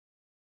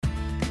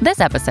This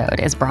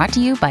episode is brought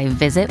to you by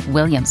Visit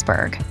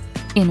Williamsburg.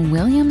 In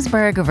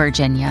Williamsburg,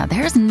 Virginia,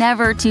 there's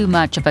never too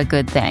much of a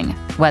good thing.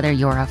 Whether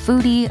you're a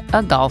foodie,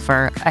 a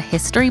golfer, a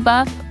history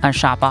buff, a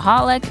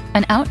shopaholic,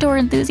 an outdoor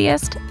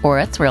enthusiast, or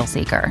a thrill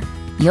seeker,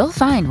 you'll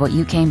find what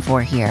you came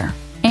for here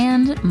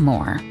and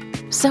more.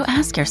 So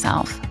ask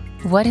yourself,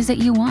 what is it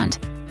you want?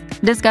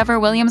 Discover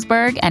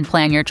Williamsburg and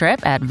plan your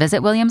trip at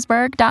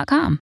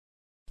visitwilliamsburg.com.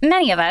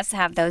 Many of us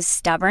have those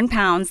stubborn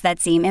pounds that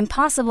seem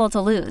impossible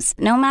to lose,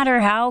 no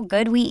matter how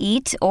good we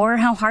eat or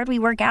how hard we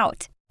work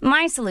out.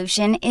 My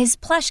solution is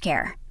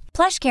PlushCare.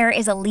 PlushCare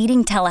is a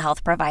leading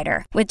telehealth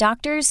provider with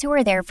doctors who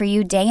are there for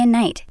you day and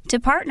night to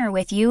partner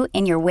with you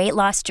in your weight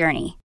loss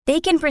journey. They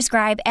can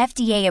prescribe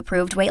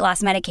FDA-approved weight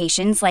loss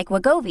medications like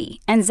Wegovy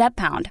and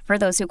Zepbound for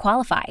those who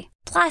qualify.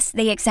 Plus,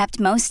 they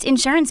accept most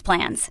insurance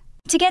plans.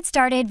 To get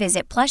started,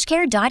 visit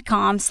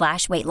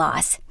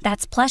plushcare.com/weightloss.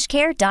 That's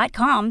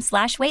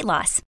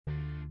plushcare.com/weightloss.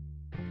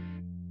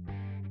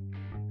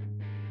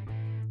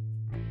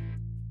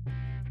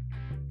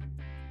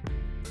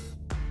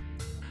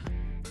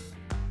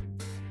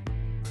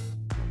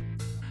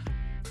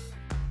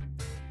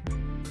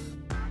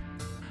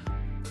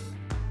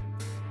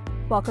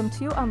 Welcome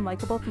to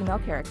Unlikable Female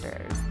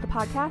Characters, the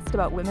podcast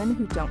about women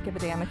who don't give a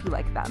damn if you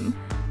like them.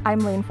 I'm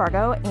Lane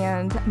Fargo,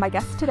 and my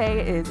guest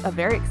today is a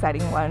very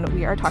exciting one.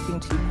 We are talking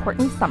to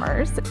Courtney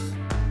Summers.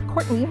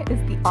 Courtney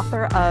is the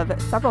author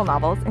of several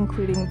novels,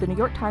 including the New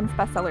York Times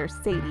bestseller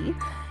Sadie.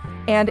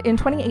 And in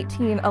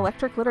 2018,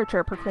 Electric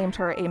Literature proclaimed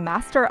her a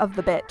master of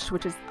the bitch,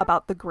 which is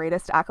about the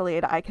greatest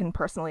accolade I can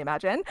personally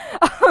imagine,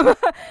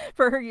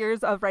 for her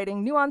years of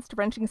writing nuanced,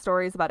 wrenching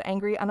stories about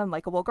angry and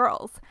unlikable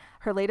girls.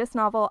 Her latest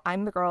novel,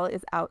 I'm the Girl,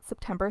 is out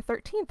September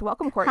 13th.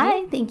 Welcome, Courtney.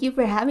 Hi, thank you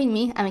for having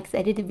me. I'm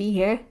excited to be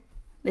here.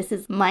 This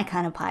is my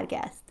kind of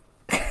podcast.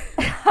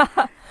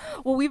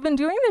 Well, we've been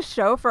doing this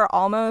show for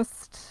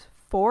almost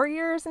 4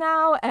 years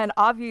now, and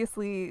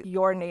obviously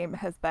your name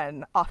has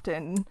been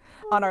often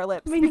on our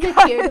lips. Brings a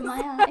tear to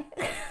my eye.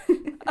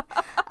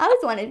 I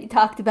always wanted to be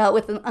talked about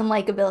with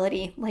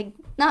unlikability. Like,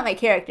 not my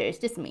characters,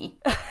 just me.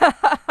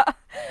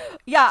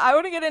 Yeah, I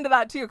want to get into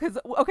that too, because,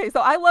 okay, so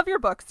I love your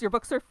books. Your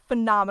books are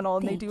phenomenal,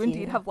 and Thank they do you.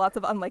 indeed have lots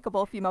of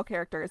unlikable female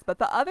characters. But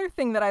the other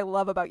thing that I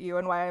love about you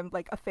and why I'm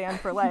like a fan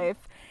for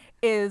life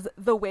is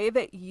the way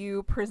that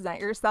you present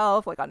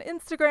yourself, like on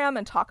Instagram,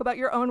 and talk about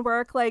your own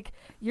work. Like,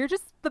 you're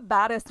just the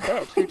baddest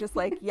bitch. You're just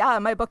like, yeah,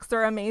 my books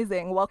are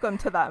amazing. Welcome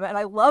to them. And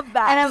I love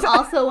that. And I'm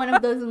also one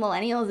of those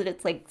millennials that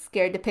it's like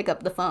scared to pick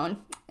up the phone.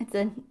 It's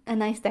a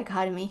nice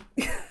dichotomy.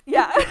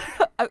 Yeah.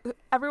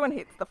 Everyone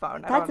hates the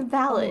phone. That's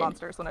valid.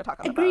 Monsters when I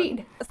talk on the Agreed.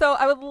 phone. So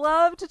I would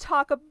love to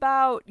talk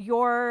about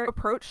your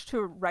approach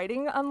to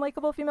writing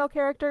unlikable female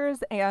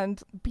characters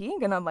and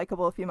being an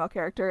unlikable female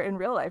character in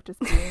real life, just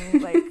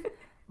being like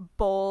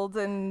bold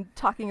and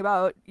talking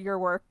about your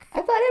work.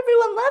 I thought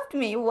everyone loved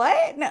me.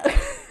 What? No.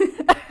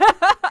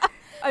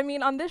 I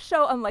mean, on this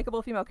show,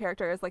 unlikable female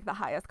character is like the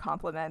highest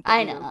compliment that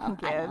I you know.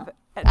 can give.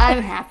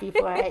 I'm happy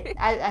for it.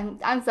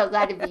 I'm so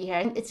glad to be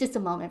here. It's just a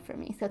moment for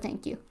me, so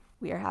thank you.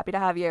 We are happy to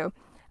have you.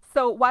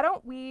 So why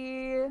don't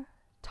we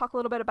talk a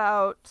little bit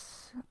about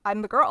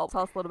I'm the Girl.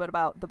 Tell us a little bit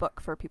about the book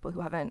for people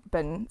who haven't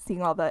been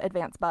seeing all the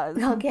advance buzz.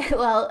 Okay,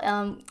 well,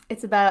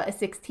 it's about a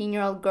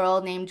 16-year-old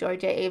girl named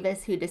Georgia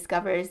Avis who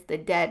discovers the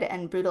dead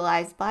and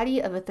brutalized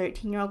body of a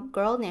 13-year-old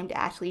girl named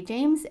Ashley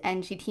James,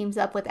 and she teams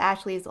up with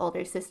Ashley's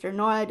older sister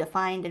Nora to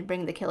find and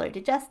bring the killer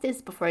to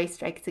justice before he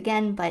strikes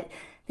again, but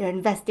their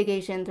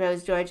investigation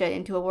throws Georgia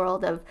into a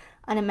world of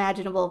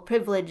unimaginable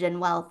privilege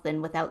and wealth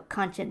and without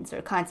conscience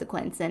or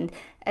consequence. And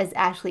as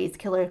Ashley's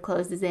killer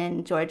closes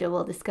in, Georgia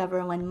will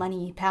discover when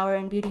money, power,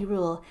 and beauty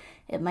rule,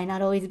 it might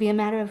not always be a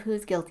matter of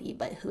who's guilty,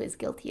 but who is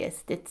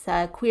guiltiest. It's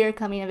a queer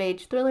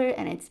coming-of-age thriller,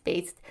 and it's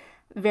based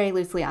very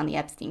loosely on the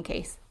Epstein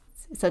case.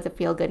 So it's a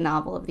feel-good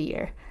novel of the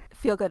year.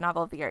 Feel-good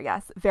novel of the year,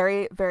 yes.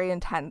 Very, very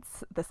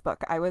intense, this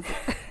book.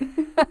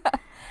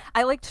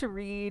 I like to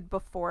read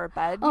before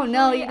bed. Oh,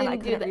 no, you and I didn't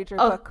do couldn't that. read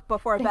your Oh, book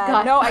before thank bed.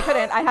 God. No, I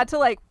couldn't. I had to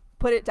like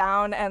put it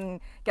down and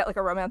get like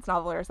a romance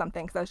novel or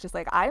something, because I was just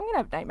like, I'm gonna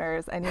have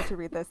nightmares. I need to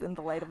read this in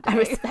the light of day. I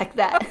respect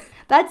that.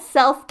 That's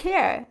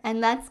self-care,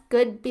 and that's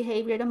good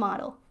behavior to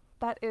model.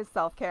 That is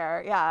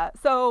self-care, yeah.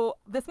 So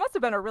this must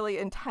have been a really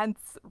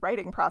intense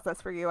writing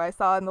process for you. I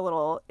saw in the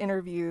little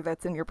interview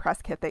that's in your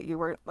press kit that you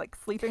were like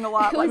sleeping a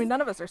lot. Well, I mean,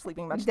 none of us are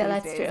sleeping much Yeah, these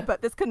that's days, true.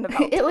 but this couldn't have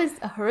helped. It was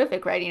a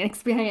horrific writing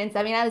experience.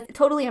 I mean, I was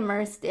totally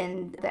immersed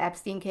in the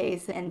Epstein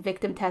case and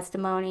victim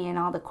testimony and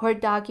all the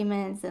court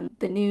documents and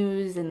the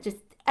news and just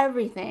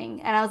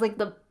everything. And I was like,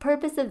 the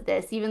purpose of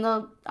this, even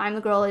though I'm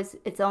the Girl is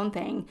its own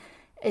thing,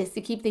 is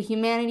to keep the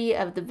humanity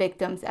of the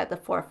victims at the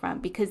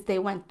forefront, because they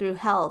went through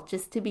hell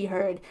just to be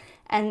heard.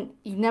 And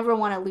you never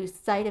want to lose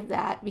sight of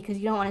that, because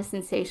you don't want to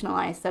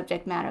sensationalize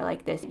subject matter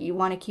like this. You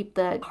want to keep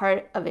the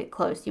heart of it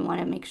close. You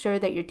want to make sure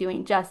that you're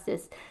doing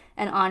justice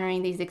and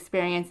honoring these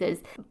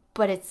experiences.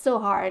 But it's so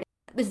hard.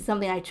 This is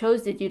something I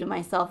chose to do to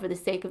myself for the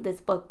sake of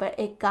this book, but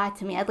it got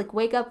to me. I'd like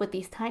wake up with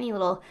these tiny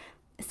little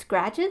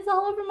scratches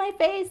all over my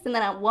face, and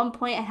then at one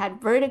point I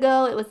had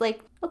vertigo. It was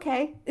like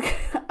okay,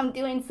 I'm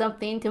doing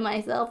something to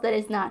myself that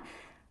is not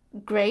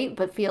great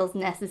but feels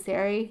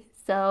necessary.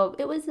 So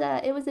it was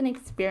an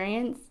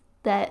experience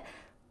that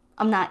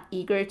I'm not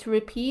eager to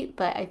repeat,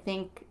 but I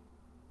think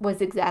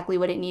was exactly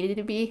what it needed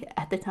to be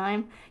at the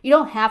time. You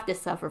don't have to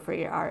suffer for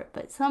your art,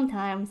 but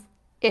sometimes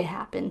it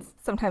happens.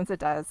 Sometimes it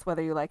does,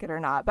 whether you like it or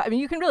not. But I mean,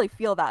 you can really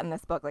feel that in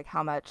this book, like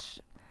how much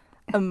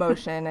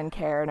emotion and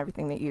care and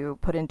everything that you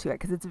put into it,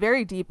 because it's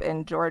very deep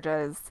in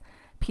Georgia's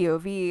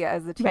POV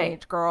as a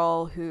teenage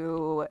girl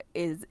who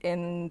is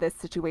in this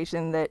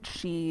situation that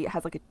she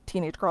has like a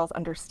teenage girl's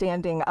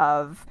understanding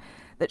of,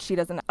 that she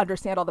doesn't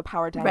understand all the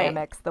power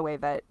dynamics the way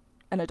that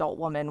an adult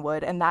woman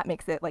would, and that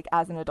makes it, like,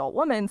 as an adult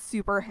woman,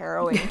 super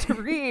harrowing to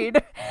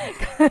read.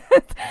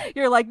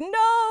 You're like,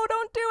 no,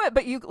 don't do it.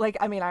 But you, like,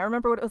 I mean, I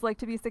remember what it was like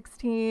to be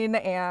 16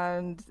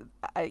 and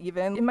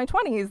even in my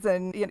 20s,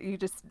 and you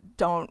just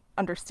don't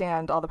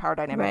understand all the power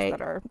dynamics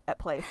that are at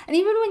play. And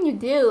even when you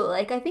do,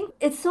 like, I think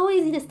it's so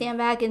easy to stand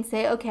back and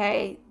say,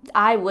 okay,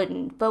 I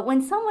wouldn't. But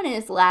when someone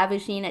is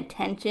lavishing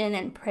attention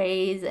and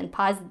praise and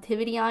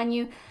positivity on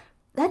you,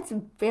 that's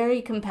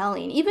very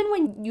compelling. Even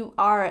when you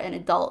are an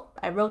adult.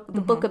 I wrote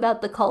the book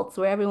about the cults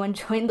where everyone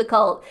joined the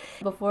cult.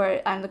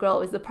 Before I'm the Girl,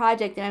 it was the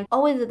project. And I'm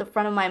always at the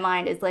front of my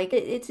mind is like,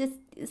 it's just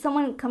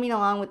someone coming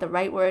along with the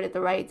right word at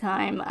the right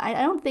time. I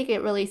don't think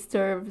it really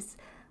serves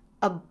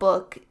a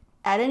book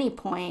at any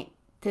point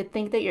to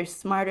think that you're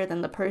smarter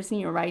than the person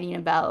you're writing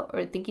about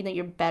or thinking that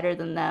you're better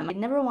than them. I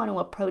never want to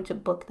approach a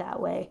book that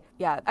way.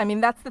 Yeah, I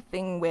mean, that's the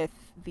thing with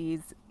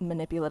these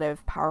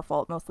manipulative,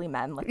 powerful, mostly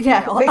men, like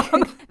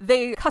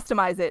they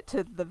customize it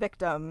to the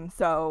victim,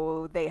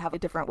 so they have a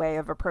different way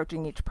of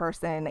approaching each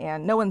person,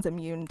 and no one's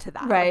immune to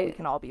that. Right. We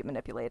can all be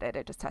manipulated.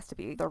 It just has to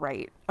be the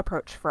right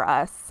approach for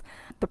us.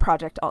 The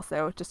project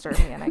also disturbed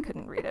me, and I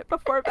couldn't read it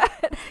before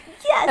bed.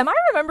 Yes. Am I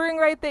remembering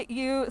right that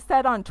you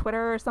said on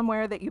Twitter or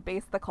somewhere that you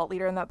based the cult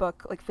leader in that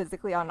book, like,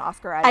 physically on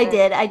Oscar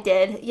Isaac? I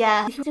did.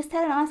 Yeah. He just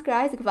had an Oscar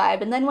Isaac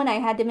vibe. And then when I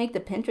had to make the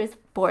Pinterest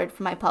board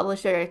for my publisher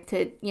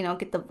to,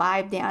 get the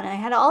vibe down, and I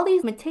had all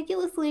these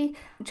meticulously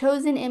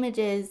chosen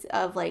images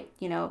of, like,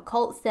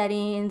 cult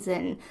settings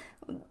and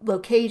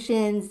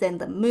locations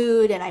and the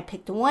mood, and I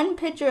picked one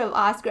picture of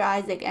Oscar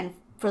Isaac, and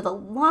for the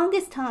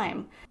longest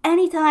time,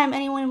 anytime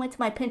anyone went to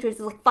my Pinterest, there's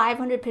like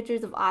 500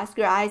 pictures of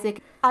Oscar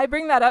Isaac. I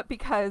bring that up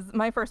because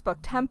my first book,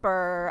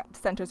 Temper,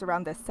 centers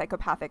around this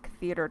psychopathic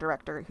theater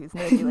director who's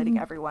manipulating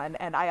everyone,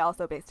 and I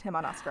also based him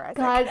on Oscar Isaac.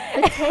 God,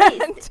 the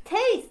taste.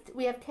 Taste.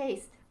 We have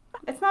taste.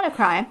 It's not a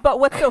crime.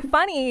 But what's so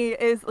funny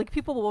is, like,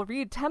 people will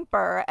read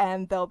Temper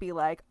and they'll be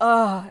like,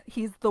 oh,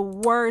 he's the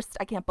worst.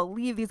 I can't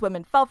believe these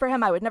women fell for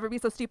him. I would never be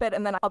so stupid.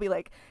 And then I'll be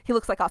like, he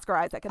looks like Oscar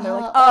Isaac. And they're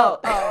like,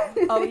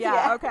 oh,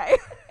 yeah, okay.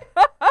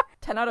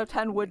 10 out of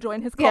 10 would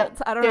join his cult.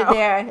 Yeah, I don't know.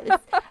 They're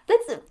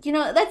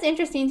there. That's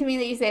interesting to me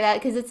that you say that,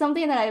 because it's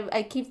something that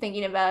I keep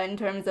thinking about in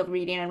terms of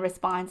reading and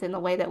response and the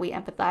way that we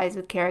empathize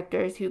with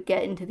characters who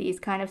get into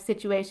these kind of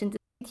situations.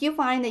 Do you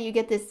find that you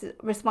get this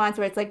response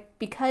where it's like,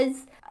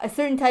 because a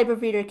certain type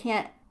of reader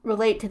can't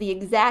relate to the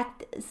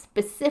exact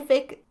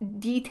specific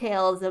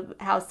details of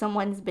how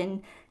someone's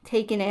been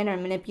taken in or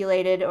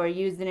manipulated or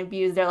used and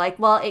abused, they're like,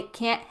 well, it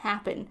can't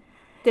happen.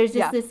 There's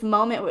just this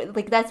moment where,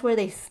 like, that's where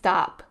they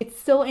stop.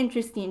 It's so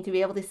interesting to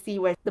be able to see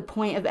where the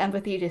point of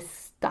empathy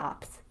just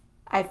stops.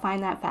 I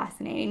find that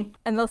fascinating.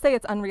 And they'll say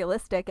it's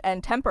unrealistic.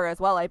 And Temper as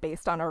well, I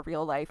based on a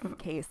real life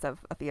case of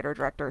a theater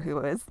director who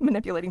was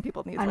manipulating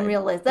people in these ways.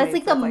 Unrealistic. That's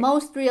like the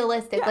most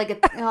realistic. Yeah.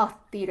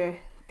 Like, theater.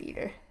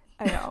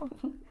 I know.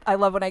 I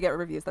love when I get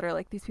reviews that are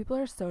like, these people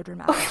are so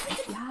dramatic.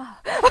 Yeah.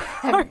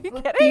 Are you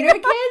kidding? Theater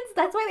kids?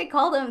 That's why they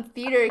call them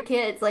theater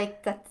kids.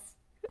 Like, that's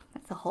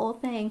the whole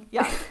thing.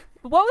 Yeah.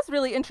 What was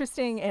really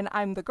interesting in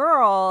I'm the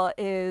Girl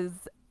is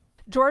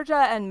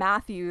Georgia and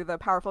Matthew, the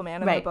powerful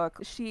man in the book,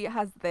 she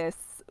has this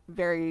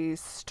very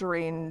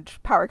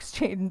strange power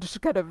exchange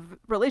kind of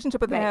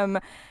relationship with him.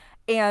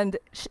 And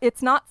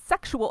it's not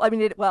sexual. I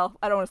mean, I don't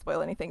want to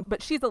spoil anything,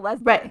 but she's a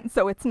lesbian. Right.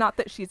 So it's not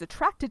that she's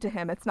attracted to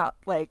him. It's not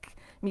like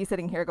me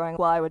sitting here going,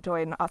 well, I would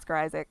join Oscar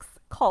Isaac's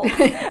cult.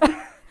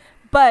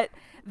 But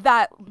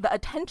that the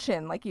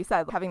attention, like you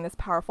said, having this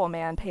powerful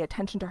man pay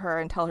attention to her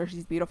and tell her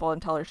she's beautiful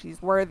and tell her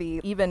she's worthy,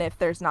 even if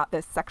there's not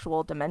this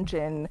sexual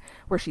dimension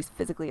where she's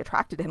physically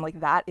attracted to him, like,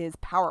 that is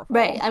powerful.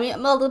 Right. I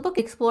mean, well, the book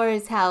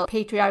explores how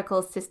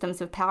patriarchal systems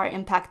of power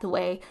impact the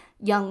way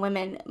young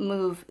women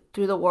move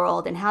through the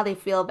world and how they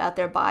feel about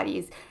their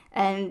bodies.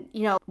 And,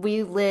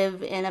 we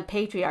live in a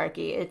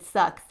patriarchy. It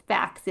sucks.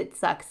 Facts. It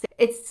sucks.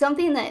 It's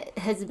something that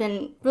has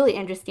been really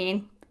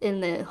interesting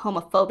in the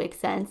homophobic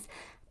sense.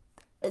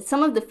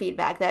 Some of the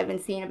feedback that I've been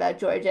seeing about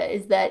Georgia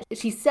is that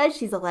she says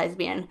she's a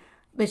lesbian,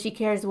 but she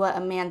cares what a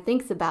man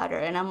thinks about her.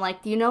 And I'm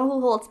like, do you know who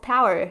holds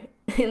power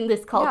in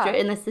this culture,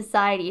 in this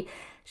society?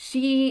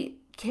 She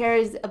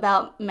cares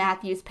about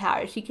Matthew's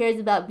power. She cares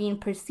about being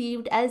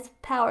perceived as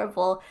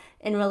powerful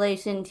in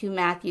relation to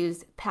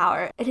Matthew's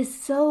power. It is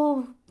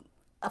so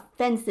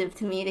offensive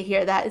to me to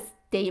hear that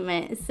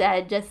statement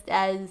said just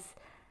as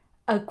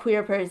a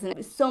queer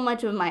person. So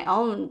much of my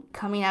own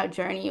coming out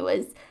journey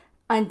was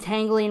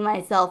untangling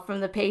myself from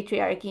the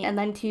patriarchy, and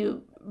then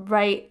to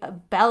write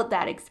about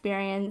that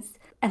experience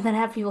and then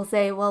have people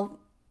say, well,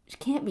 she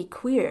can't be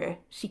queer.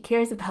 She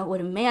cares about what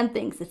a man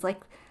thinks. It's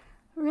like,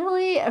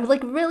 really? Or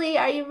like, really?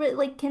 Are you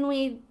like, can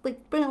we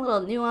like bring a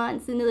little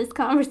nuance into this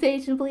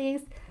conversation,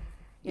 please?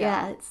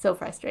 Yeah, it's so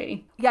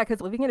frustrating. Yeah, because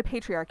living in a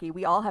patriarchy,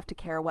 we all have to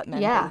care what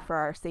men think for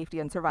our safety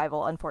and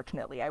survival,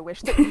 unfortunately. I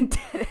wish that we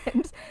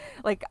didn't.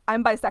 Like,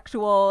 I'm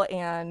bisexual,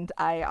 and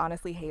I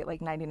honestly hate, like,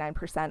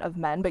 99% of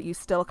men, but you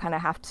still kind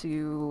of have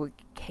to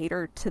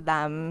cater to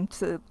them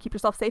to keep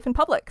yourself safe in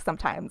public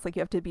sometimes. Like, you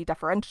have to be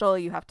deferential.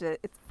 You have to...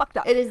 It's fucked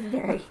up. It is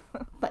very...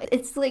 But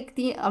it's, like,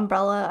 the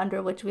umbrella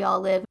under which we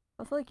all live.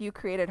 Also, like, you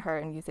created her,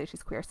 and you say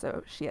she's queer,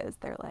 so she is.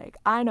 They're like,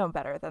 I know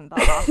better than the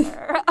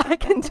author. I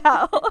can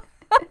tell.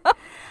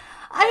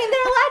 I mean,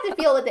 they're allowed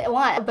to feel what they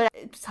want, but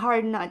it's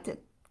hard not to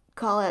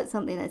call out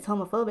something that's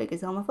homophobic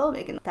is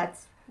homophobic, and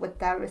that's what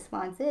that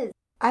response is.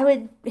 I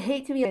would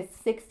hate to be a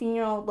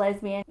 16-year-old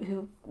lesbian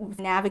who was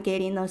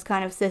navigating those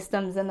kind of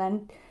systems and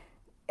then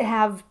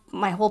have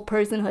my whole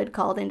personhood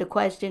called into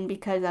question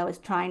because I was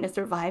trying to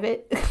survive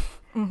it.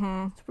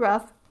 It's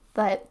rough,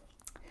 but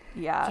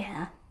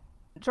yeah.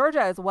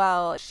 Georgia as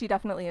well, she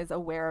definitely is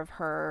aware of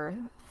her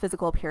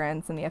physical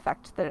appearance and the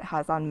effect that it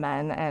has on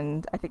men.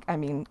 And I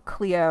mean,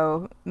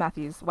 Cleo,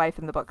 Matthew's wife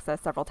in the book, says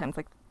several times,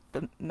 like,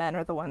 the men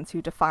are the ones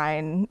who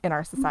define in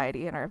our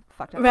society, in our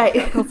fucked up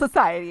patriarchal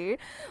society,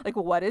 like,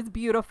 what is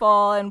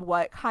beautiful and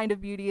what kind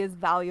of beauty is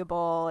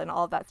valuable and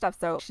all of that stuff.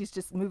 So she's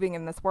just moving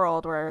in this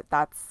world where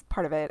that's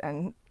part of it.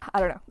 And I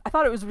don't know. I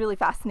thought it was really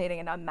fascinating,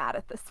 and I'm mad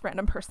at this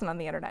random person on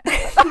the internet.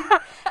 It's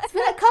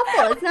been a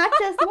couple. It's not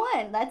just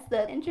one. That's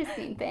the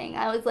interesting thing.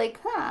 I was like,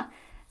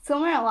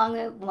 somewhere along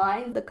the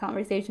line, the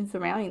conversation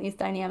surrounding these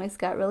dynamics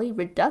got really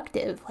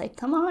reductive. Like,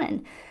 come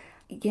on.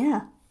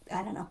 Yeah,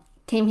 I don't know.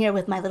 Came here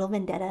with my little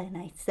vendetta, and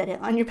I said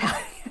it on your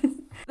podcast.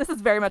 This is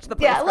very much the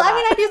place for well, that. I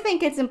mean, I do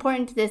think it's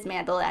important to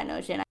dismantle that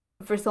notion.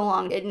 For so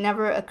long, it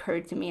never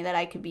occurred to me that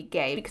I could be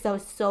gay because I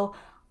was so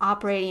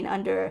operating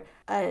under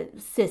a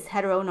cis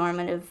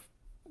heteronormative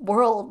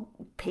world,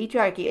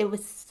 patriarchy. It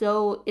was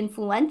so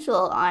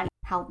influential on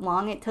how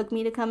long it took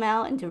me to come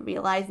out and to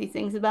realize these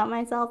things about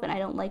myself, and I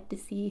don't like to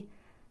see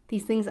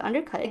these things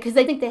undercut because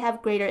I think they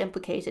have greater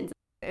implications.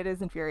 It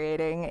is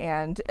infuriating,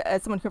 and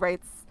as someone who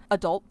writes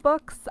adult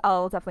books,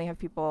 I'll definitely have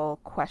people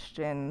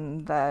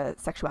question the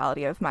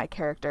sexuality of my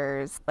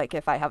characters. Like,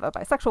 if I have a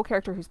bisexual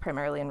character who's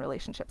primarily in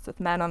relationships with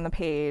men on the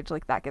page,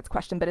 like, that gets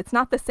questioned. But it's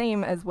not the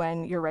same as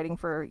when you're writing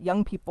for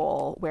young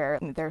people where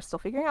they're still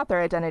figuring out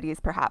their identities,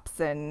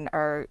 perhaps, and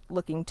are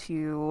looking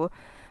to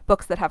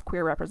books that have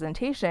queer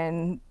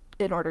representation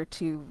in order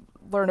to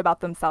learn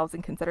about themselves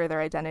and consider their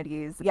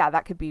identities. Yeah,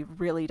 that could be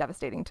really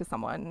devastating to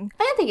someone.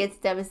 I don't think it's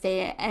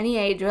devastating at any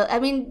age. I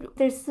mean,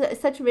 there's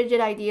such rigid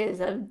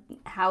ideas of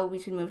how we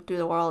should move through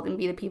the world and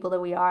be the people that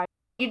we are.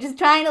 You're just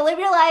trying to live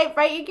your life,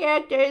 write your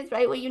characters,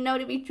 write what you know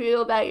to be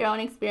true about your own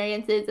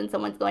experiences, and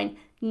someone's going,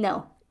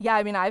 no. Yeah,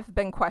 I mean, I've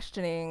been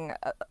questioning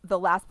the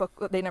last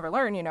book, They Never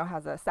Learn,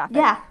 has a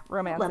sapphic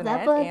romance love in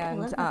that it. Book.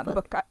 And the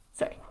book.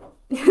 Sorry.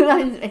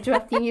 I'm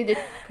interrupting you to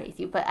praise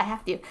you, but I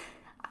have to.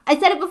 I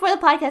said it before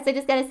the podcast. I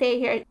just got to say it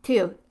here,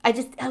 too. I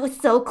was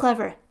so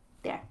clever.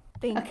 There.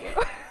 Thank you.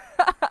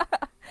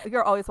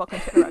 You're always welcome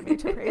to interrupt me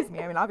to praise me.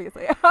 I mean,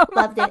 obviously.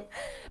 Loved it.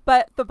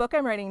 But the book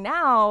I'm writing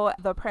now,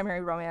 the primary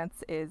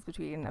romance is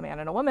between a man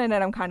and a woman.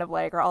 And I'm kind of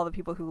like, are all the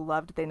people who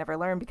loved They Never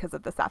Learn because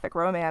of the sapphic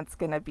romance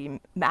going to be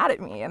mad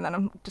at me? And then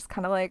I'm just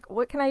kind of like,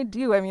 what can I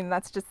do? I mean,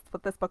 that's just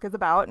what this book is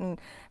about. And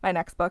my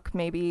next book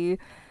maybe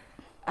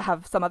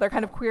have some other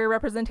kind of queer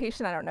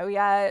representation. I don't know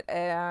yet.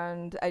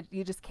 And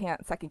you just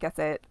can't second guess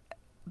it.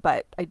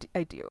 But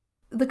I do.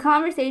 The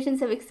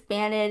conversations have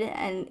expanded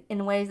and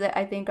in ways that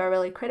I think are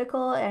really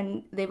critical,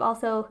 and they've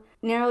also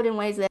narrowed in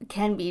ways that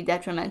can be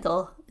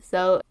detrimental.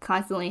 So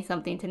constantly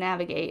something to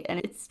navigate, and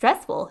it's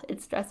stressful.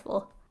 It's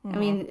stressful. Mm-hmm. I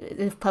mean,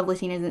 if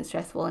publishing isn't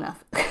stressful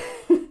enough.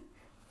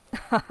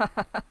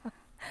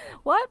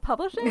 What?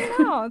 Publishing?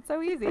 No, it's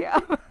so easy.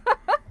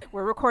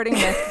 We're recording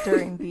this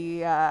during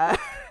the,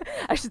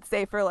 I should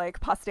say for like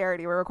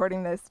posterity, we're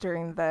recording this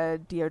during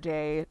the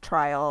DOJ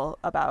trial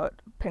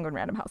about Penguin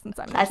Random House and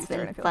Simon &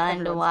 Schuster. That's been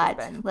fun to watch.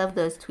 Love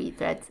those tweet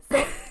threads.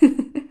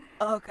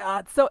 Oh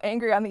God, so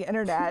angry on the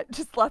internet.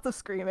 Just lots of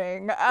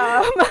screaming.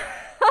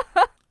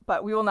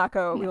 But we will not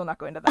go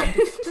into that.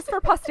 Just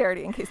for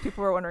posterity, in case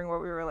people were wondering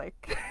what we were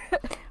like.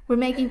 We're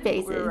making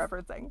faces. We were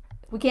referencing.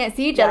 We can't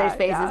see each other's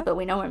faces, but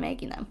we know we're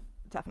making them.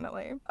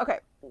 Definitely. Okay,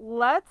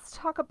 let's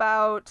talk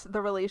about the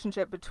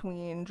relationship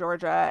between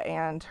Georgia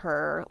and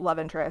her love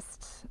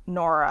interest,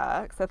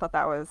 Nora, because I thought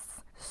that was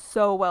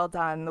so well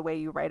done, the way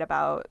you write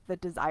about the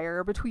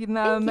desire between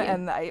them.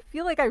 And I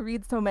feel like I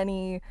read so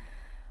many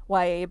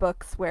YA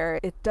books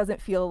where it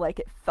doesn't feel like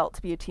it felt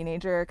to be a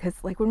teenager, because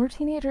like when we're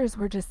teenagers,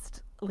 we're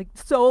just like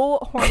so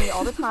horny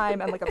all the time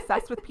and like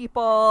obsessed with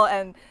people,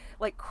 and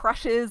like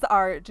crushes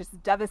are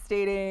just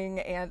devastating,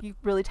 and you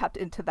really tapped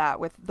into that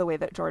with the way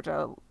that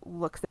Georgia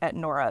looks at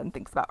Nora and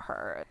thinks about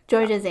her.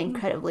 Georgia's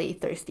incredibly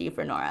thirsty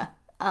for Nora.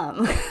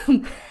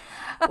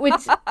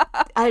 Which,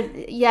 I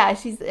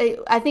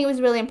think it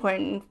was really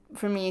important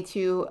for me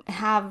to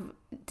have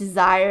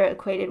desire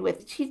equated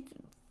with, she's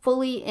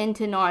fully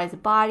into Nora's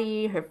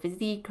body, her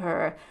physique,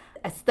 her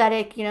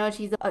aesthetic.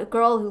 She's a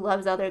girl who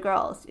loves other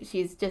girls.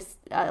 She's just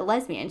a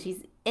lesbian.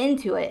 She's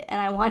into it,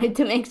 and I wanted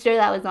to make sure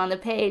that was on the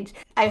page.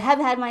 I have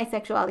had my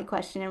sexuality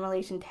questioned in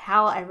relation to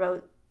how I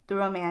wrote the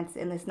romance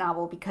in this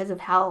novel because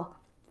of how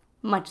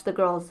much the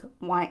girls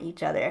want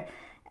each other.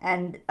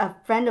 And a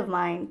friend of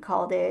mine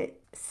called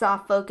it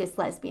soft focus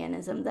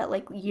lesbianism, that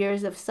like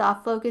years of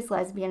soft focus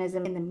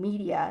lesbianism in the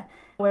media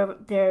where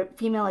their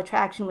female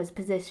attraction was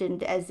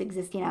positioned as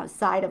existing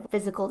outside of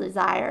physical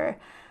desire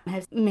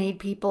has made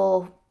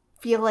people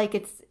feel like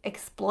it's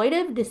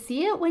exploitive to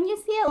see it when you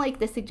see it. Like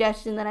the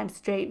suggestion that I'm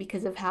straight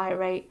because of how I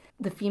write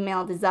the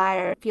female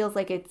desire feels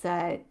like it's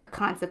a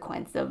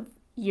consequence of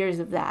years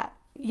of that.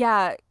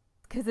 Yeah,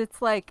 because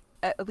it's like,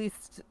 at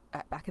least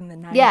back in the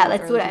 90s, yeah,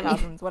 that's early what 2000s,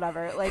 I mean.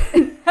 whatever, like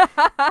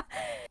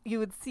you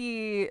would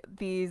see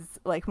these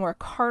like more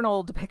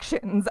carnal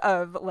depictions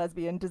of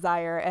lesbian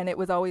desire, and it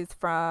was always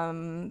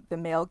from the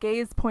male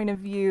gaze point of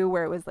view,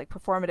 where it was like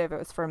performative. It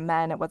was for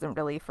men. It wasn't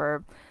really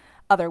for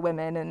other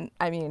women. And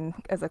I mean,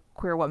 as a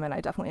queer woman, I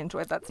definitely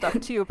enjoyed that stuff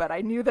too, but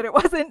I knew that it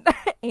wasn't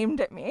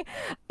aimed at me.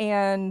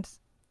 And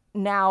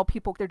now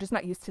people, they're just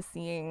not used to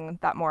seeing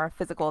that more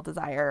physical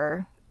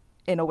desire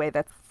in a way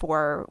that's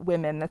for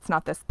women, that's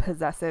not this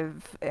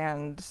possessive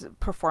and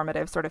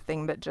performative sort of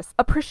thing, but just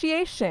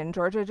appreciation.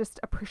 Georgia just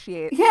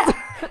appreciates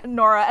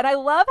Nora. And I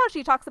love how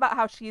she talks about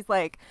how she's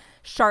like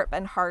sharp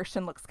and harsh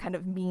and looks kind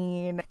of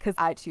mean, because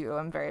I too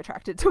am very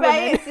attracted to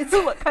women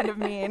who look kind of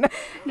mean.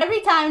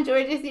 Every time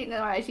Georgia sees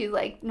Nora, she's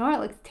like, Nora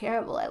looks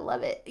terrible. I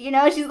love it.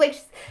 She's like,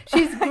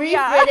 she's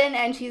grief-ridden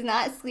and she's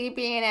not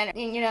sleeping,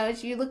 and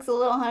she looks a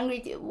little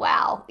hungry too.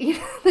 Wow.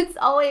 That's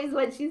always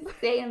what she's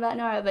saying about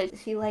Nora, but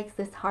she likes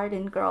this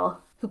hardened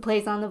girl who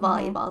plays on the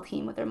volleyball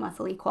team with her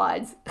muscly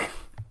quads.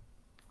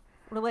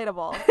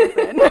 Relatable.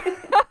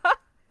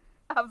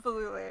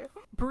 Absolutely.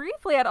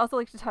 Briefly, I'd also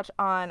like to touch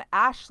on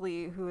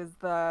Ashley, who is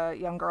the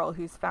young girl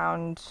who's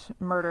found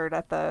murdered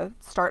at the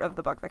start of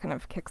the book that kind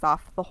of kicks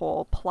off the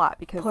whole plot.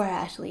 Because poor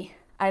Ashley.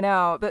 I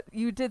know, but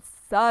you did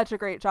such a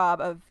great job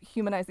of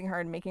humanizing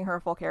her and making her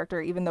a full character,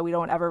 even though we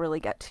don't ever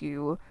really get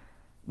to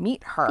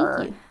meet her.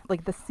 Thank you.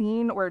 Like the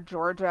scene where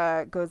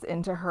Georgia goes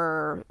into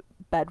her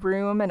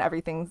bedroom and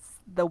everything's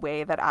the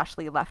way that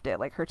Ashley left it,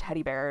 like her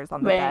teddy bears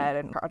on the bed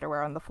and her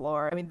underwear on the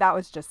floor. I mean, that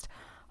was just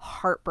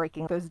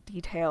heartbreaking. Those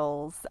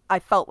details, I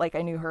felt like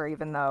I knew her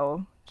even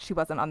though she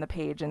wasn't on the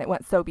page, and it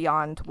went so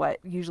beyond what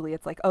usually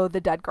it's like, oh,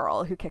 the dead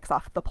girl who kicks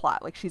off the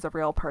plot. Like, she's a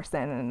real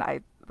person, and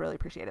I really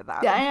appreciated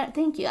that. Yeah,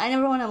 thank you. I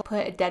never want to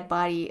put a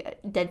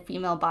dead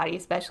female body,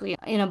 especially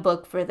in a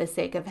book, for the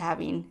sake of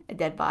having a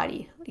dead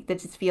body. Like, that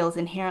just feels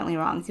inherently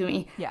wrong to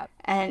me. Yeah.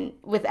 And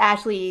with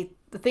Ashley,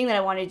 the thing that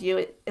I wanted to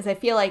do is I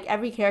feel like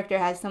every character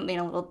has something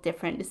a little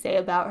different to say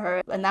about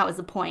her, and that was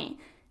the point.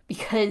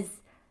 Because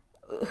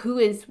who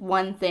is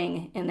one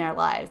thing in their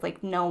lives?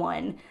 Like, no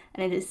one.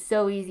 And it is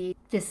so easy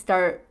to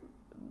start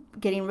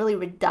getting really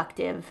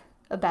reductive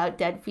about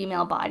dead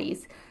female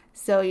bodies.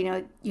 So,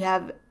 you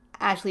have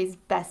Ashley's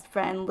best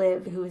friend,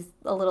 Liv, who's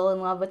a little in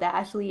love with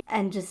Ashley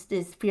and just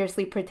is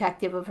fiercely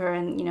protective of her.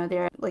 And,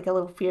 they're like a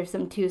little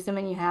fearsome twosome.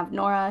 And you have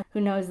Nora, who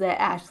knows that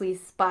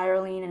Ashley's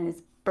spiraling and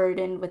is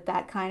burdened with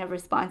that kind of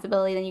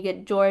responsibility. Then you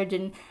get George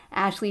in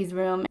Ashley's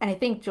room. And I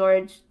think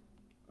George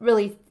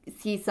really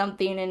sees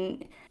something,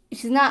 and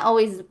she's not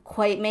always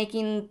quite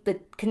making the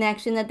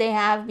connection that they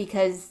have,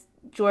 because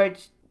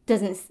George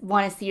doesn't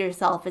want to see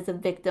herself as a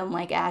victim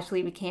like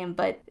Ashley became,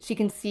 but she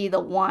can see the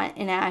want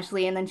in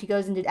Ashley. And then she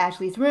goes into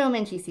Ashley's room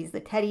and she sees the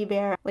teddy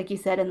bear, like you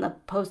said, in the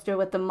poster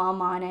with the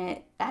mom on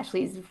it.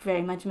 Ashley's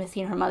very much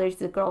missing her mother.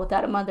 She's a girl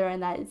without a mother,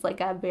 and that is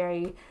like a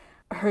very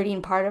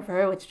hurting part of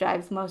her, which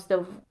drives most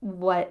of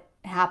what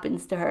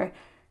happens to her.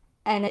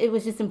 And it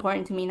was just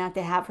important to me not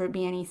to have her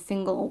be any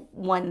single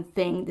one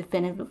thing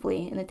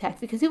definitively in the text,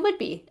 because it would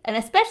be. And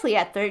especially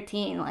at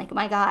 13, like,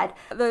 my God.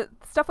 The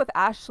stuff with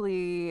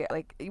Ashley,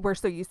 like, we're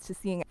so used to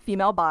seeing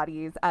female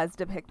bodies as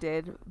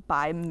depicted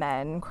by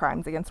men,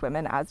 crimes against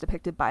women as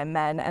depicted by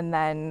men. And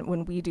then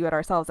when we do it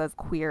ourselves as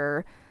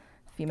queer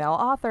female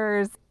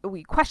authors,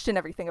 we question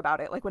everything about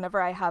it. Like,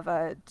 whenever I have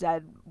a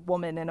dead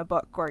woman in a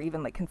book, or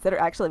even like I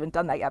actually haven't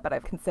done that yet, but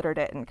I've considered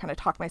it and kind of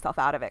talked myself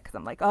out of it, because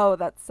I'm like, oh,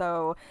 that's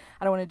so,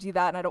 I don't want to do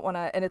that, and I don't want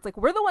to, and it's like,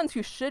 we're the ones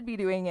who should be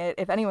doing it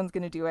if anyone's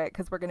going to do it,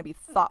 because we're going to be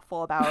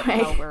thoughtful about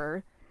how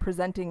we're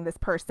presenting this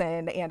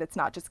person, and it's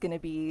not just going to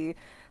be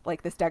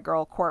like this dead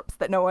girl corpse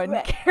that no one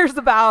cares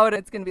about.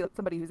 It's going to be like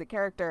somebody who's a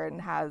character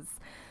and has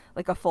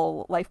like a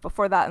full life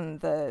before that, and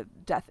the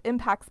death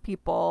impacts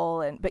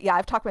people. But yeah,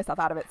 I've talked myself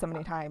out of it so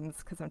many times,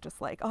 because I'm just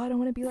like, oh, I don't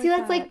want to be like that. See,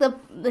 that's like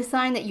the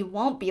sign that you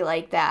won't be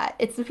like that.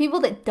 It's the people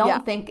that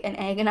don't think and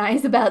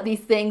agonize about these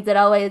things that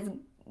always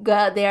go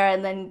out there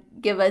and then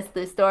give us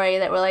the story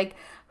that we're like,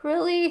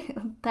 really?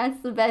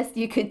 That's the best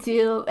you could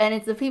do? And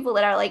it's the people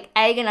that are like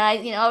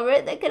agonizing over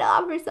it that could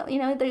offer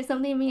something, there's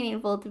something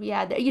meaningful to be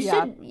had there. You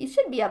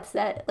should be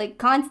upset, like,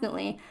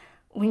 constantly.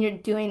 when you're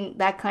doing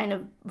that kind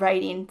of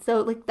writing.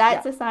 So like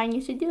that's a sign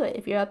you should do it.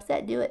 If you're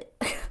upset, do it.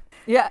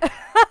 Yeah.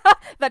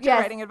 That's your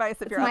writing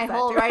advice if you're upset. That's my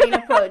whole writing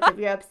approach. If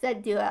you're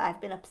upset, do it. I've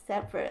been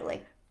upset for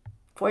like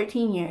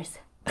 14 years.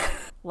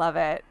 Love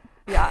it.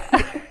 Yeah.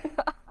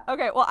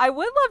 Okay, well, I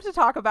would love to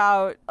talk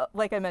about,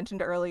 like I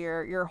mentioned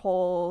earlier, your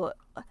whole,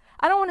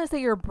 I don't want to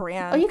say your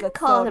brand. Oh, you can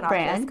call it a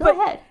brand. Go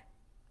ahead.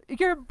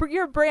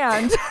 Your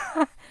brand,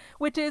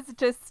 which is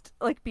just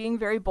like being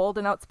very bold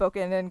and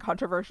outspoken and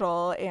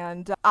controversial.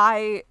 And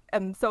I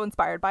am so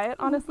inspired by it,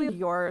 honestly.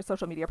 Your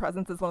social media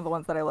presence is one of the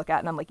ones that I look at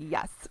and I'm like,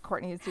 yes,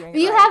 Courtney is doing it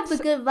You right. have the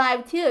good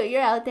vibe too.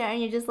 You're out there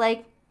and you're just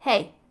like,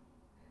 hey,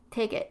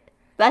 take it.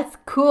 That's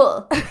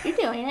cool. You're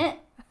doing it.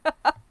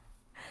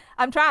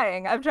 I'm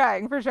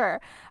trying for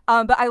sure.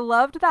 But I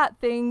loved that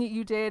thing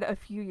you did a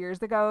few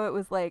years ago. It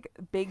was like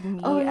big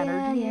me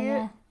energy.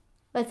 Yeah.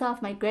 That's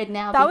off my grid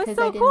now. That was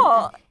so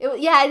cool. It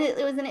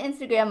was an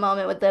Instagram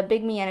moment with the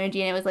big me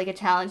energy, and it was like a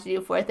challenge to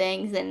do 4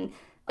 things, and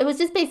it was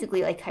just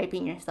basically like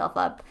hyping yourself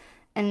up.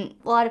 And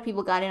a lot of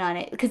people got in on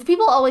it because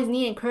people always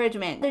need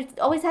encouragement. There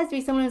always has to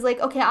be someone who's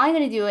like, okay, I'm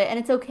going to do it, and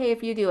it's okay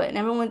if you do it. And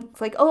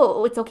everyone's like,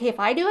 oh, it's okay if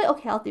I do it?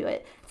 Okay, I'll do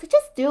it. So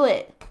just do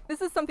it.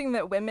 This is something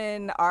that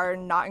women are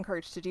not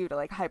encouraged to do, to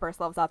like hype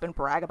ourselves up and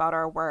brag about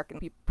our work and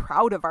be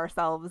proud of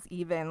ourselves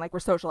even. Like we're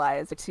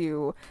socialized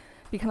to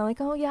be kind of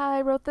like, oh yeah,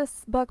 I wrote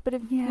this book, but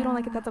if you don't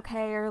like it, that's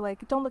okay. Or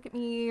like, don't look at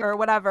me or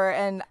whatever.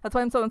 And that's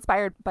why I'm so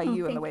inspired by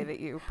you and the way that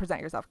you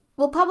present yourself.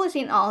 Well,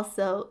 publishing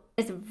also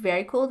is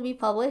very cool to be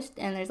published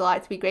and there's a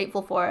lot to be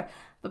grateful for.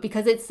 But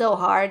because it's so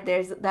hard,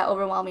 there's that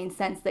overwhelming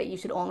sense that you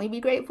should only be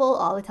grateful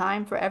all the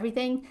time for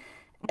everything.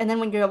 And then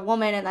when you're a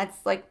woman, and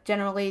that's like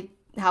generally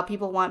how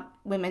people want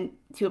women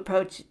to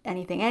approach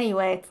anything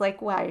anyway, it's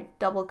like, wow, you're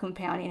double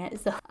compounding it.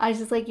 So I was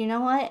just like, you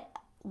know what?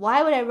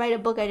 Why would I write a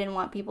book I didn't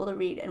want people to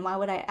read? And why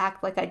would I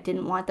act like I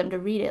didn't want them to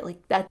read it?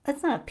 Like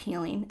that's not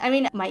appealing. I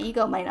mean, my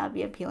ego might not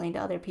be appealing to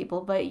other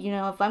people, but you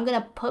know, if I'm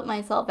going to put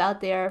myself out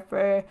there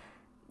for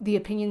the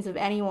opinions of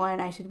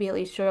anyone, I should be at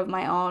least sure of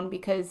my own,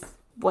 because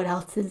what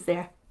else is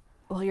there?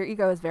 Well, your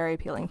ego is very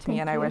appealing to me,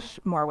 and I wish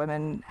more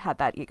women had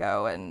that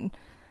ego. And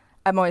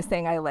I'm always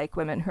saying I like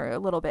women who are a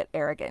little bit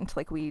arrogant,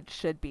 like we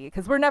should be,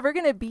 because we're never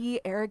going to be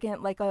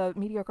arrogant like a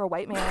mediocre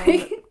white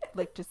man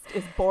like just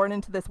is born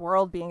into this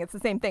world being. It's the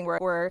same thing.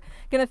 We're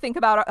going to think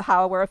about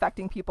how we're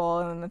affecting people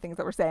and the things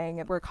that we're saying,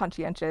 and we're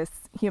conscientious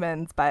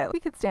humans, but we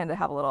could stand to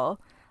have a little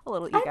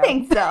ego. I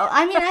think so.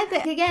 I mean, I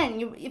think,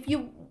 again, if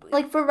you,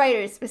 like for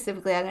writers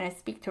specifically, I'm going to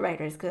speak to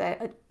writers because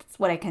it's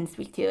what I can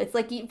speak to. It's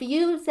like if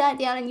you sat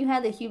down and you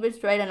had the hubris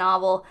to write a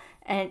novel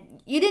and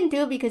you didn't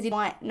do it because you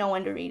want no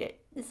one to read it.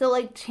 So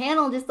like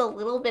channel just a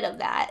little bit of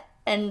that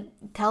and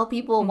tell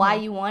people why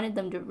you wanted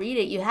them to read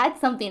it. You had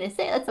something to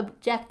say. That's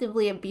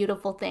objectively a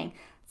beautiful thing.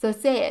 So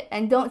say it,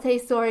 and don't say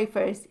sorry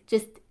first.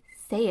 Just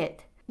say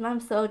it.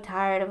 I'm so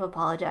tired of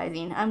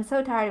apologizing. I'm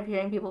so tired of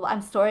hearing people,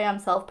 I'm sorry, I'm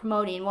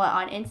self-promoting. What,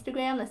 on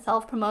Instagram, the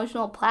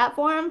self-promotional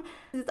platform?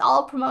 It's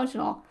all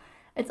promotional.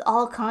 It's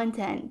all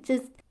content.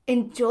 Just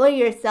enjoy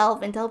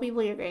yourself and tell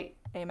people you're great.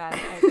 Amen.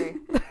 I agree.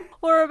 Well,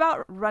 we're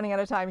about running out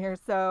of time here,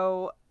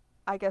 so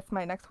I guess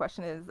my next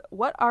question is,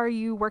 what are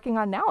you working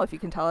on now, if you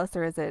can tell us,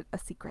 or is it a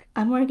secret?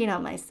 I'm working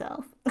on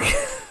myself.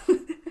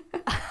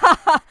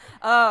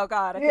 Oh,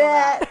 God, I feel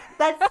that.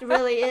 That's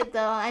really it,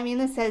 though. I mean,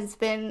 this has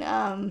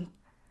been,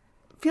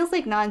 feels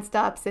like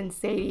nonstop since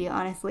Sadie,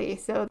 honestly.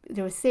 So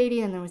there was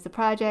Sadie, and there was the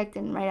project,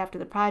 and right after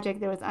the project,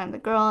 there was I'm the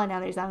Girl, and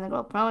now there's I'm the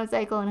Girl promo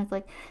cycle, and it's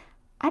like,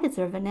 I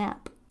deserve a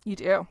nap. You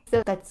do.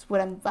 So that's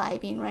what I'm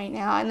vibing right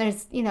now. And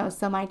there's,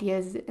 some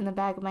ideas in the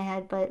back of my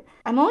head, but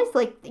I'm always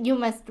like, you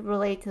must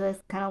relate to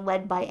this, kind of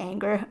led by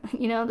anger,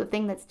 the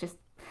thing that's just,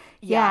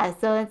 yeah.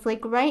 So it's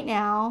like right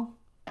now,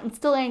 I'm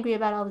still angry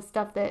about all the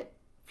stuff that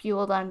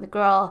fueled I'm the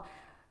Girl.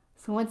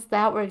 So once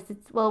that works, it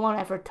won't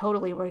ever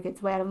totally work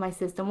its way out of my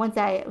system. Once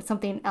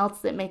something else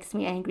that makes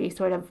me angry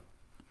sort of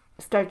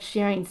starts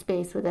sharing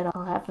space with it,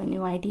 I'll have a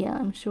new idea,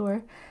 I'm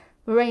sure.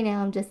 But right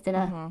now, I'm just in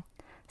a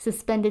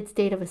suspended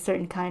state of a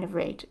certain kind of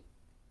rage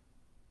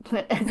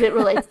as it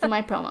relates to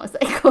my promo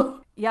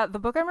cycle. Yeah, the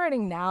book I'm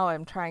writing now,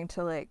 I'm trying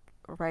to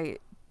write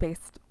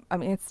based, I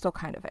mean, it's still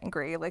kind of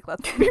angry,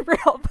 let's be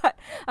real, but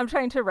I'm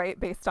trying to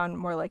write based on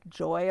more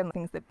joy and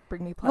things that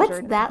bring me pleasure.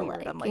 What's that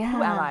like? I'm who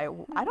am I?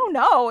 I don't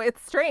know.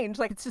 It's strange.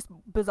 It's just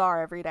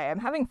bizarre every day. I'm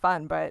having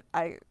fun, but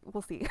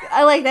we'll see.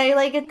 I like that. You're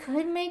like, it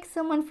could make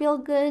someone feel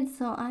good,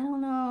 so I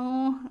don't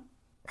know.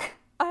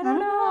 I don't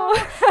know.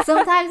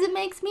 Sometimes it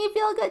makes me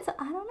feel good, so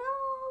I don't know.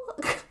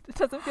 It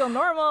doesn't feel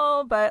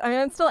normal, but I mean,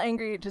 I'm still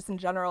angry just in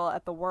general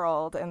at the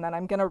world, and then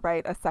I'm gonna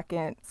write a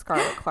second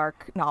Scarlett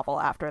Clark novel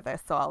after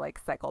this, so I'll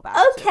cycle back.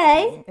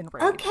 Okay. To being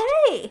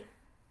enraged.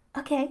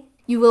 Okay.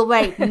 You will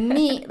write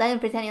me. I'm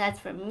pretending that's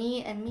for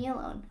me and me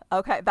alone.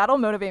 Okay, that'll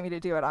motivate me to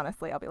do it.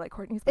 Honestly, I'll be like,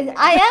 Courtney's waiting.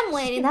 I am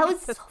waiting. That was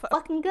so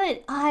fucking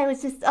good. I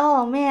was just,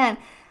 oh man,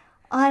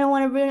 I don't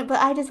want to ruin it, but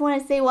I just want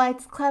to say why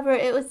it's clever.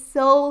 It was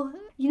so.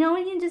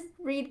 When you just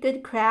read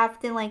good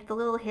craft and the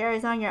little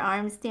hairs on your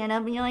arms stand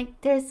up and you're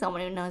like, there's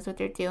someone who knows what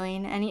they're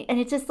doing. And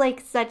it's just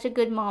such a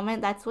good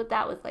moment. That's what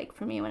that was like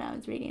for me when I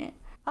was reading it.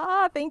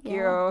 Thank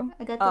you.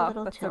 I got the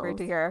little that's chills so great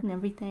to hear. and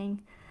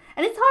everything.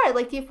 And it's hard.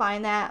 Like, do you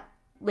find that,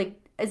 like,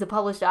 as a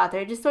published author,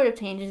 it just sort of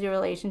changes your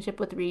relationship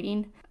with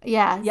reading?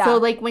 Yeah. So,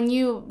 like, when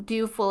you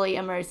do fully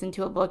immerse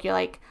into a book, you're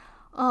like,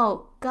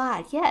 oh,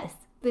 God, yes.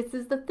 This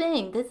is the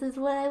thing. This is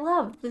what I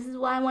love. This is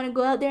why I want to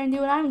go out there and do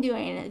what I'm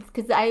doing. It's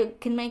because I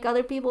can make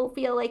other people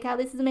feel like how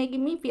this is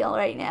making me feel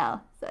right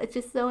now. So it's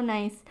just so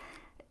nice.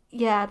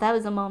 Yeah, that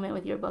was a moment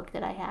with your book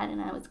that I had, and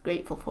I was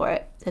grateful for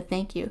it. So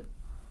thank you.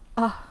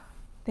 Oh,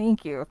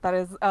 thank you. That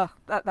is,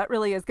 that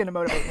really is going to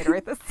motivate me to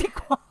write this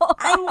sequel.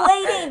 I'm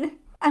waiting.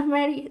 I'm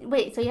ready.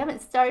 Wait, so you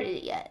haven't started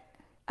it yet?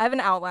 I have an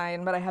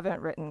outline, but I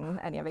haven't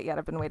written any of it yet.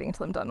 I've been waiting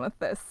until I'm done with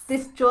this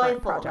joyful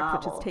project, novel,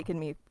 which has taken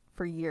me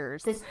for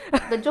years.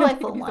 The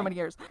joyful one. So many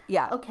years.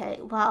 Yeah. Okay,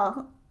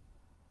 well,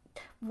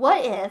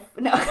 what if...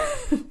 No.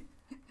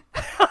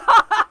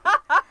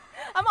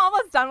 I'm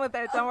almost done with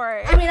it. Don't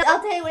worry. I mean,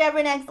 I'll tell you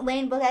whatever next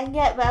Lane book I can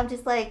get, but I'm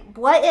just like,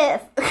 what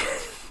if?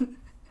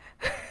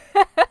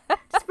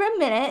 Just for a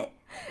minute,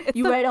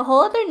 write a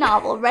whole other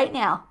novel right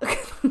now.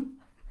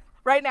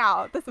 Right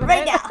now. This minute.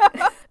 Right now.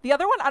 The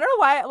other one, I don't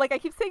know why, like, I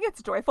keep saying it's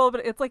joyful,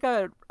 but it's like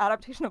a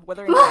adaptation of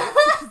Wuthering Heights,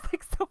 which is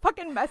like so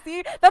fucking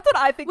messy. That's what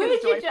I think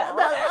is joyful.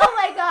 Oh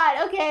my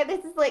God. Okay,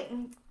 this is like,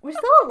 we're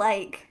so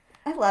alike.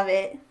 I love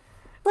it.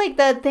 Like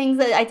the things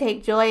that I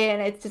take joy in,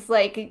 it's just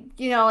like,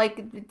 you know,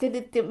 like, did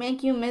it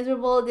make you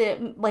miserable?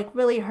 Did it like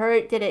really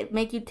hurt? Did it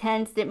make you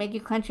tense? Did it make you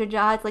clench your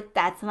jaw? It's like,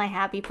 that's my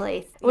happy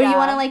place. Where you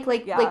want to like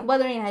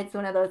Wuthering Heights,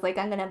 one of those, like,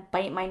 I'm going to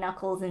bite my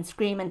knuckles and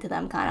scream into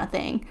them kind of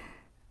thing.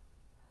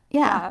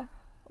 Yeah.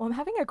 Well, I'm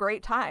having a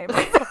great time.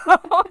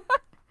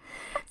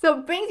 So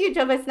it brings you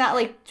joy, but it's not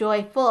like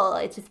joyful.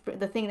 It's just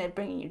the thing that's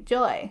bringing you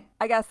joy.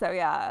 I guess so,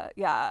 yeah.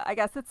 Yeah. I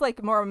guess it's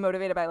like more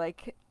motivated by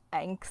like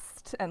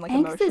angst and like angst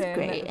emotion. Angst is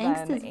great.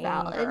 Angst is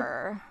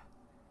valid.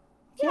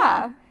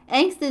 Yeah.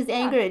 Angst is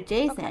anger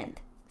adjacent. Okay.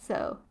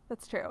 So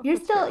that's true. You're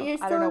still in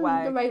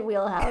the right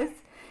wheelhouse.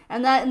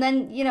 And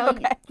then, you know,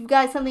 you've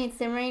got something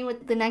simmering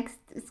with the next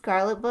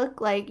Scarlet book,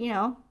 like, you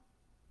know,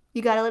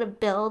 you got to let it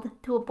build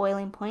to a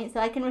boiling point. So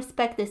I can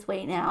respect this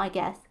weight now, I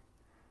guess.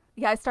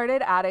 Yeah, I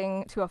started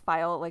adding to a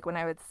file, like, when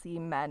I would see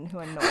men who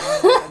annoy me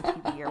on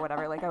TV or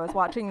whatever. Like, I was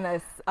watching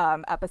this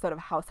episode of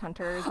House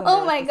Hunters. And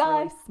oh, my God.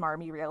 Really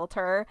smarmy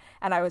realtor.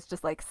 And I was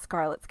just like,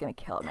 Scarlett's going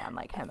to kill a man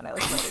like him. And I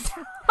like wrote it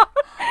down.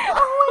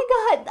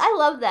 Oh, my God. I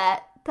love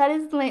that.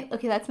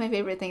 That's my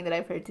favorite thing that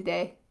I've heard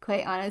today,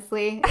 quite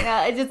honestly.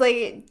 Yeah, it's just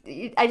like,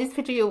 I just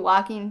picture you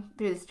walking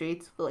through the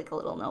streets with, like, a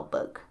little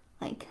notebook.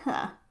 Like,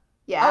 huh.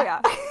 Yeah. Oh,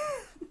 yeah.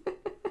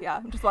 Yeah,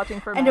 I'm just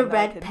watching for and a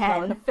red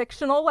pen in a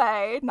fictional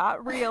way,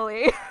 not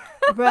really.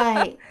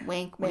 Right.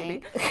 Wink,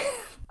 wink.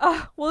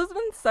 Well, it's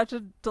been such a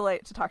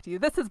delight to talk to you.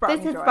 This has brought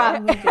me joy. This has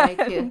brought me joy,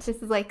 too.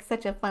 This is like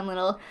such a fun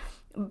little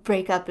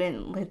breakup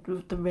in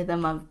the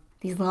rhythm of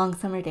these long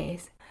summer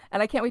days.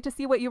 And I can't wait to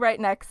see what you write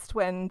next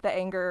when the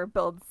anger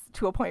builds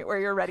to a point where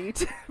you're ready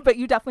to. But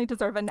you definitely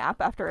deserve a nap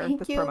after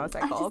this promo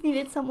cycle. I just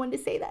needed someone to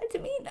say that to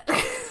me.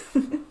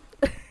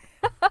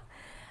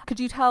 Could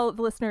you tell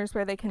the listeners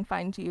where they can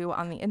find you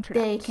on the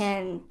internet? They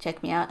can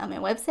check me out on my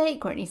website,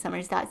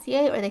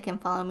 CourtneySummers.ca, or they can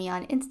follow me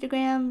on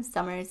Instagram,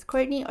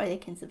 SummersCourtney, or they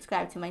can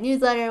subscribe to my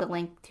newsletter, the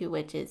link to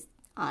which is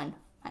on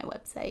my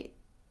website.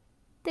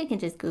 They can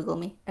just Google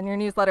me. And your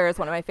newsletter is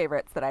one of my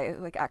favorites that I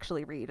like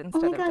actually read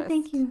instead of just... Oh my God,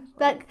 thank you.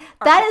 Like,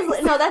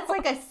 That's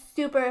like a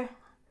super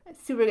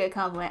good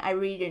compliment. I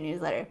read your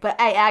newsletter, but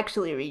I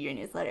actually read your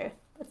newsletter.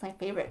 That's my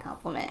favorite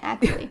compliment,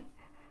 actually.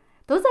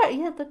 That's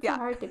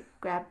hard to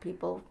grab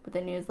people with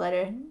a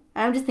newsletter.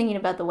 I'm just thinking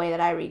about the way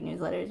that I read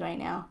newsletters right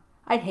now.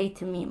 I'd hate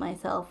to meet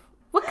myself.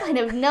 What kind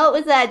of note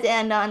was that to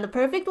end on? The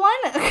perfect one?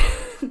 I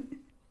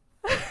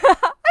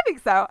think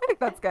so. I think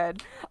that's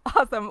good.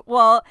 Awesome.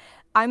 Well,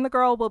 I'm the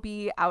Girl will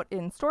be out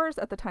in stores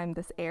at the time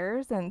this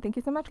airs. And thank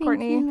you so much,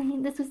 Courtney. Thank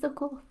you. This was so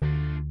cool.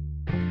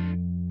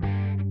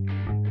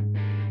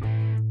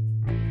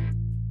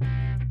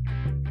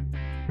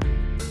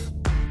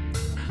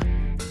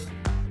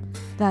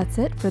 That's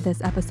it for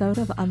this episode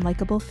of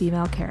Unlikable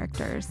Female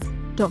Characters.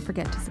 Don't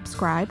forget to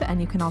subscribe,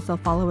 and you can also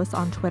follow us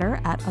on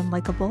Twitter at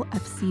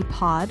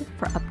UnlikableFCPod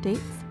for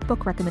updates,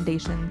 book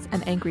recommendations,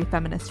 and angry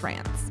feminist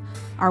rants.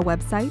 Our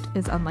website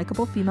is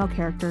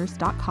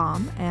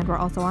unlikablefemalecharacters.com, and we're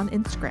also on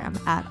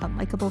Instagram at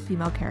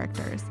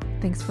unlikablefemalecharacters.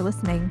 Thanks for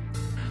listening.